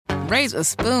Raise a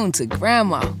spoon to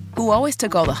Grandma, who always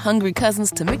took all the hungry cousins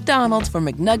to McDonald's for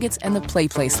McNuggets and the Play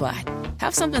Slide.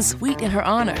 Have something sweet in her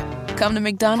honor. Come to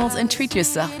McDonald's and treat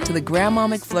yourself to the Grandma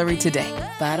McFlurry today.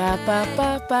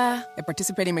 Ba-da-ba-ba-ba. At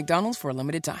participating McDonald's for a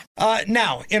limited time.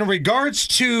 Now, in regards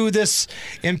to this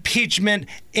impeachment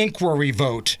inquiry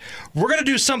vote, we're going to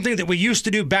do something that we used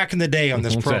to do back in the day on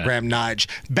this program, Nige.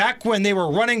 Back when they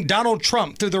were running Donald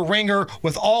Trump through the ringer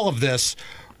with all of this,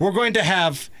 we're going to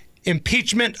have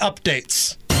impeachment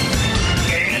updates.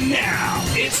 And now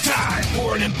it's time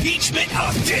for an impeachment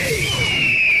update.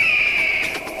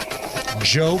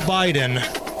 Joe Biden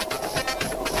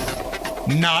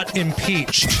not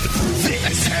impeached.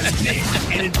 This has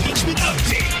been an impeachment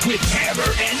update with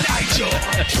Hammer and Nigel.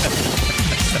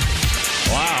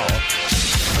 Wow.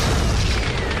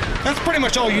 That's pretty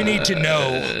much all you need to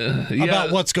know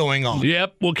about what's going on.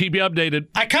 Yep, we'll keep you updated.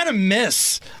 I kind of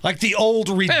miss, the old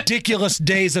ridiculous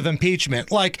days of impeachment.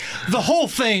 The whole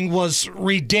thing was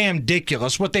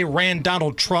ridiculous, what they ran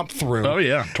Donald Trump through. Oh,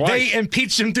 yeah, twice. They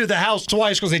impeached him through the House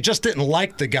twice because they just didn't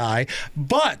like the guy.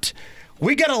 But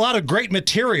we got a lot of great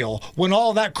material when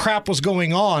all that crap was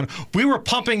going on. We were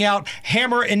pumping out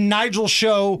Hammer and Nigel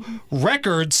Show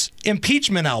records,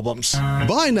 impeachment albums.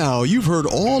 By now, you've heard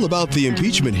all about the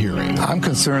impeachment hearing. I'm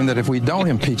concerned that if we don't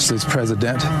impeach this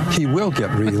president, he will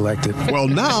get reelected. Well,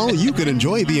 now you can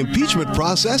enjoy the impeachment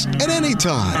process at any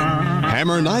time.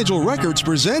 Hammer and Nigel Records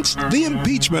presents the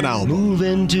impeachment album.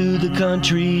 Moving to the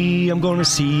country, I'm gonna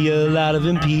see a lot of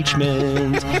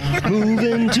impeachment.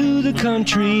 Moving to the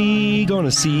country, gonna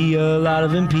see a lot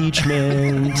of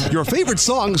impeachment. Your favorite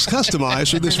songs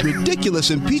customized for this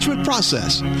ridiculous impeachment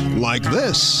process, like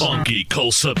this. Funky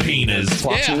cold subpoenas.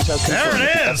 Fox News has confirmed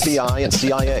There it is. FBI and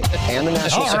CIA and the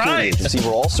National Security Agency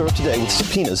were all served today with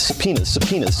subpoenas.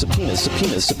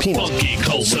 Funky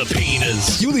cold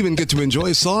subpoenas. You'll even get to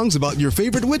enjoy songs about your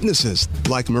favorite witnesses,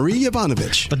 like Marie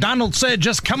Yovanovitch. But Donald said,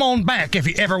 just come on back if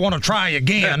you ever want to try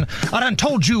again. I done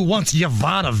told you once,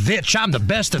 Yovanovitch, I'm the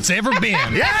best that's ever been.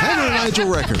 Hammer and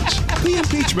Nigel Records, the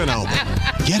impeachment album.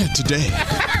 Get it today.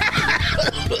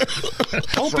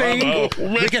 Hoping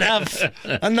we can have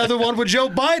another one with Joe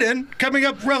Biden coming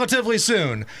up relatively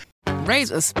soon. Raise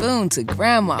a spoon to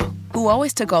Grandma, who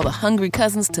always took all the hungry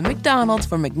cousins to McDonald's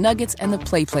for McNuggets and the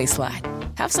Play Slide.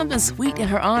 Have something sweet in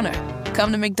her honor.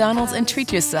 Come to McDonald's and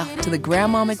treat yourself to the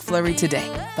Grandma McFlurry today.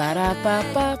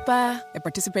 Ba-da-ba-ba-ba. At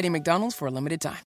participating McDonald's for a limited time.